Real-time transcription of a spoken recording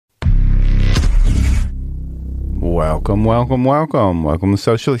Welcome to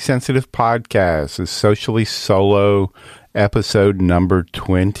Socially Sensitive Podcast. It's Socially Solo episode number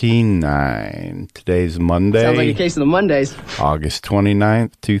 29. Today's Monday. Sounds like a case of the Mondays. August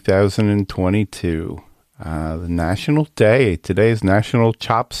 29th, 2022. The National Day. Today is National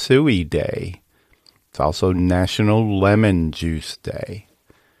Chop Suey Day. It's also National Lemon Juice Day.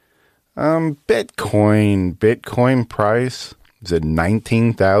 Bitcoin price is at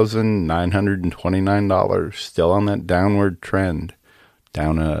 $19,929. Still on that downward trend.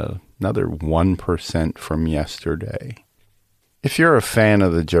 Down another 1% from yesterday. If you're a fan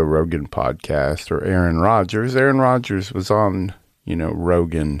of the Joe Rogan podcast or Aaron Rodgers was on,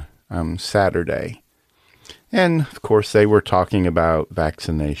 Rogan Saturday. And, of course, they were talking about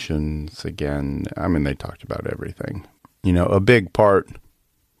vaccinations again. I mean, they talked about everything. A big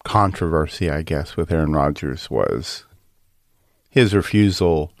controversy, I guess, with Aaron Rodgers was his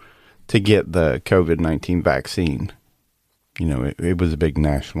refusal to get the COVID-19 vaccine. It was a big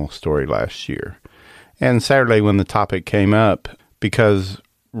national story last year. And Saturday when the topic came up, because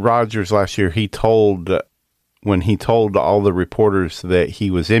Rodgers last year, when he told all the reporters that he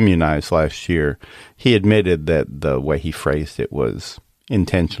was immunized last year, he admitted that the way he phrased it was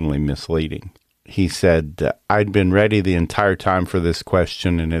intentionally misleading. He said, I'd been ready the entire time for this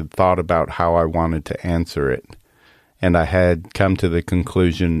question and had thought about how I wanted to answer it. And I had come to the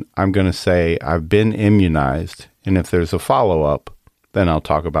conclusion, I'm going to say I've been immunized, and if there's a follow-up, then I'll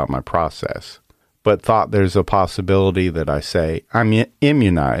talk about my process. But thought there's a possibility that I say I'm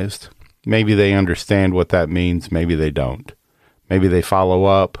immunized. Maybe they understand what that means, maybe they don't. Maybe they follow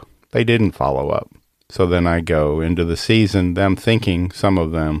up, they didn't follow up. So then I go into the season, them thinking, some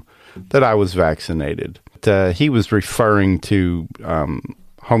of them, that I was vaccinated. He was referring to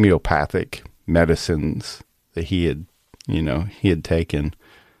homeopathic medicines that he had taken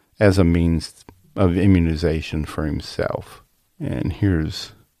as a means of immunization for himself. And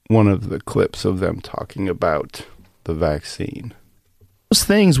here's one of the clips of them talking about the vaccine. Those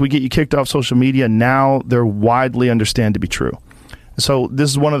things we get you kicked off social media, now they're widely understood to be true. So this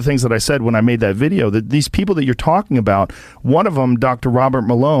is one of the things that I said when I made that video, that these people that you're talking about, one of them, Dr. Robert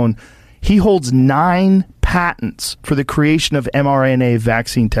Malone, he holds 9 patents for the creation of mRNA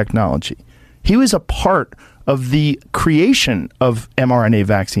vaccine technology. He was a part of the creation of mRNA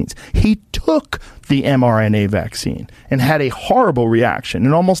vaccines. He took the mRNA vaccine and had a horrible reaction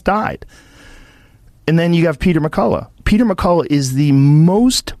and almost died. And then you have Peter McCullough. Peter McCullough is the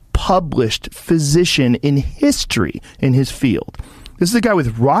most published physician in history in his field. This is a guy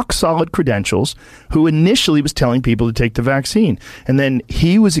with rock-solid credentials who initially was telling people to take the vaccine. And then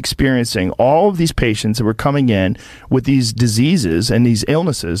he was experiencing all of these patients that were coming in with these diseases and these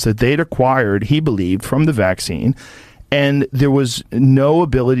illnesses that they'd acquired, he believed, from the vaccine. And there was no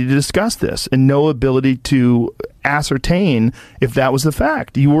ability to discuss this and no ability to ascertain if that was the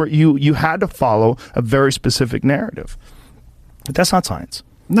fact. You had to follow a very specific narrative. But that's not science.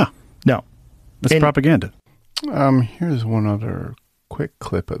 No. That's propaganda. Here's one other quick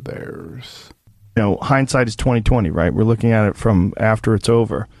clip of theirs. Hindsight is 20/20, right? We're looking at it from after it's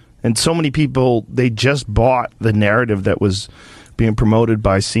over. And so many people, they just bought the narrative that was being promoted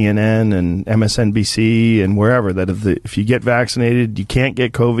by CNN and MSNBC and wherever, that if you get vaccinated, you can't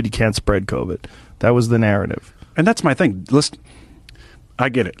get COVID, you can't spread COVID. That was the narrative. And that's my thing. Listen, I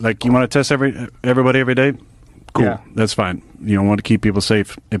get it. Like, you want to test everybody every day? Cool. Yeah. That's fine. You want to keep people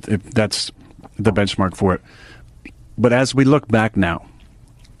safe if that's the benchmark for it. But as we look back now,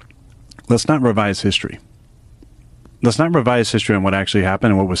 let's not revise history. Let's not revise history on what actually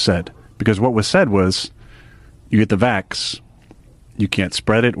happened and what was said. Because what was said was, you get the vax, you can't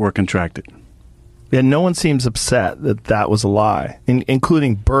spread it or contract it. Yeah, no one seems upset that that was a lie,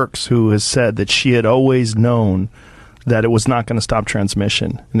 including Birx, who has said that she had always known that it was not going to stop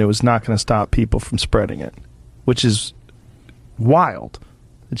transmission and it was not going to stop people from spreading it, which is wild.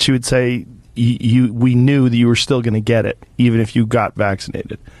 That she would say, we knew that you were still going to get it, even if you got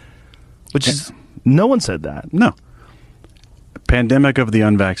vaccinated. Which is, no one said that. No. Pandemic of the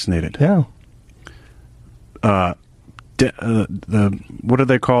unvaccinated. Yeah. What do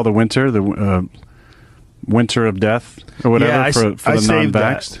they call the winter? The winter of death or whatever for the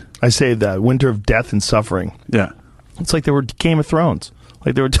non-vaxxed? I saved that. Winter of death and suffering. Yeah. It's like they were Game of Thrones.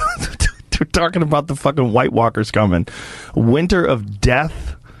 Like they were talking about the fucking White Walkers coming. Winter of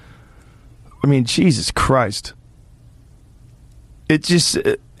death. I mean, Jesus Christ. It's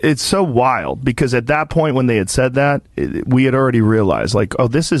so wild because at that point when they had said that, we had already realized, like, oh,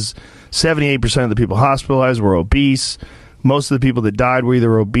 this is 78% of the people hospitalized were obese. Most of the people that died were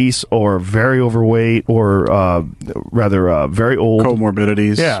either obese or very overweight or very old.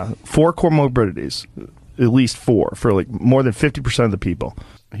 Comorbidities. Yeah, 4 comorbidities. at least 4 for like more than 50% of the people.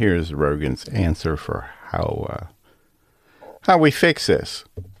 Here's Rogan's answer for how we fix this.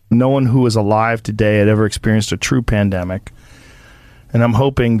 No one who is alive today had ever experienced a true pandemic. And I'm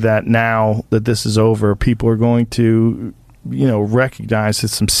hoping that now that this is over, people are going to, recognize that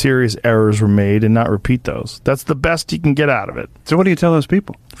some serious errors were made and not repeat those. That's the best you can get out of it. So what do you tell those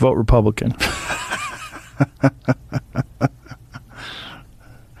people? Vote Republican.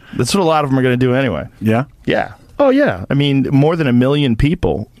 That's what a lot of them are going to do anyway. Yeah? Yeah. Oh, yeah. I mean, more than 1 million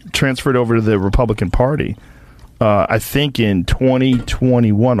people transferred over to the Republican Party, I think, in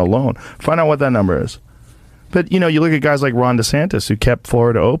 2021 alone. Find out what that number is. But, you look at guys like Ron DeSantis, who kept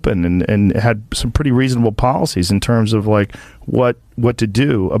Florida open and had some pretty reasonable policies in terms of, like, what to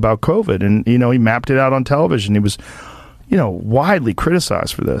do about COVID. And, he mapped it out on television. He was, widely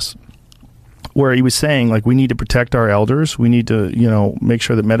criticized for this, where he was saying, like, we need to protect our elders. We need to, make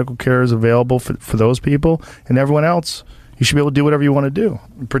sure that medical care is available for those people. And everyone else, you should be able to do whatever you want to do.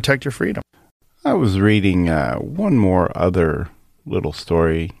 Protect your freedom. I was reading one more other little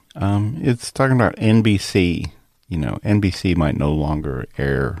story. It's talking about NBC. NBC might no longer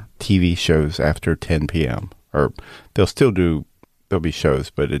air TV shows after 10 p.m. Or there'll be shows,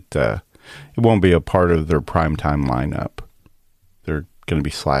 but it won't be a part of their primetime lineup. They're going to be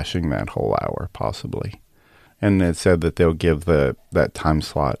slashing that whole hour, possibly. And it said that they'll give that time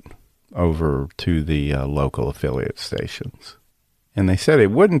slot over to the local affiliate stations. And they said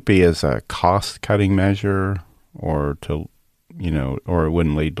it wouldn't be as a cost-cutting measure or it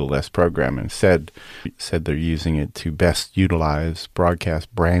wouldn't lead to less programming. Said they're using it to best utilize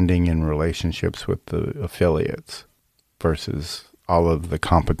broadcast branding and relationships with the affiliates versus all of the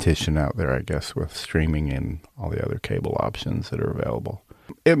competition out there, I guess, with streaming and all the other cable options that are available.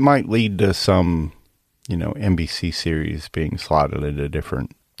 It might lead to some, NBC series being slotted into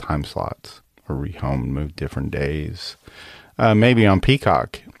different time slots or rehomed, moved different days. Maybe on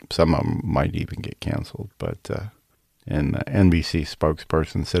Peacock, some of them might even get canceled. But and the NBC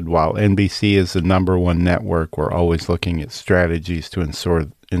spokesperson said, while NBC is the number one network, we're always looking at strategies to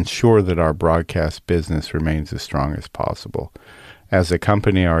ensure that our broadcast business remains as strong as possible. As a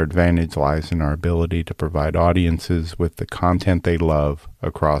company, our advantage lies in our ability to provide audiences with the content they love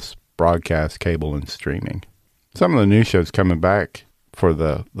across broadcast, cable, and streaming. Some of the new shows coming back for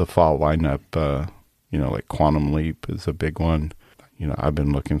the fall lineup, like Quantum Leap is a big one. I've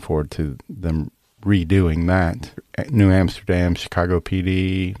been looking forward to them redoing that. New Amsterdam, Chicago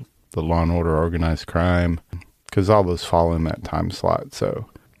PD, the Law and Order Organized Crime, because all those fall in that time slot.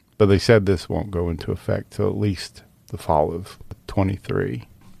 But they said this won't go into effect till at least the fall of 23.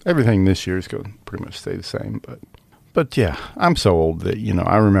 Everything this year is going to pretty much stay the same. But yeah, I'm so old that,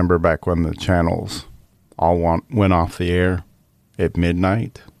 I remember back when the channels all went off the air at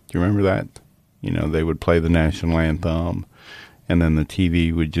midnight. Do you remember that? They would play the national anthem, and then the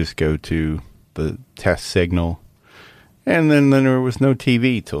TV would just go to the test signal, and then there was no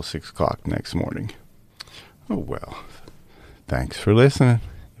TV till 6 o'clock next morning. Oh, well, thanks for listening.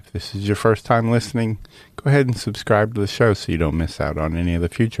 If this is your first time listening, go ahead and subscribe to the show so you don't miss out on any of the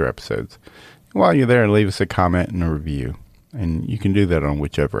future episodes. And while you're there, leave us a comment and a review, and you can do that on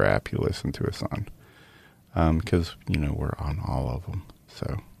whichever app you listen to us on, because, we're on all of them.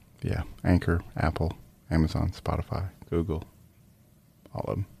 So, yeah, Anchor, Apple, Amazon, Spotify, Google, all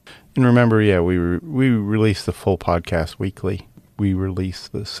of them. And remember, we release the full podcast weekly. We release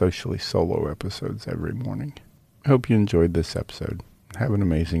the Socially Solo episodes every morning. I hope you enjoyed this episode. Have an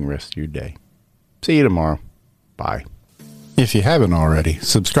amazing rest of your day. See you tomorrow. Bye. If you haven't already,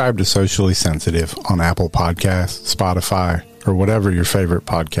 subscribe to Socially Sensitive on Apple Podcasts, Spotify, or whatever your favorite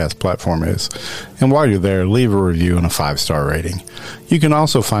podcast platform is. And while you're there, leave a review and a 5-star rating. You can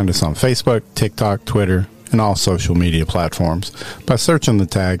also find us on Facebook, TikTok, Twitter, and all social media platforms by searching the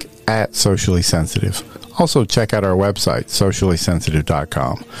tag @SociallySensitive. Also, check out our website,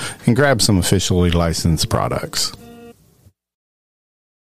 sociallysensitive.com, and grab some officially licensed products.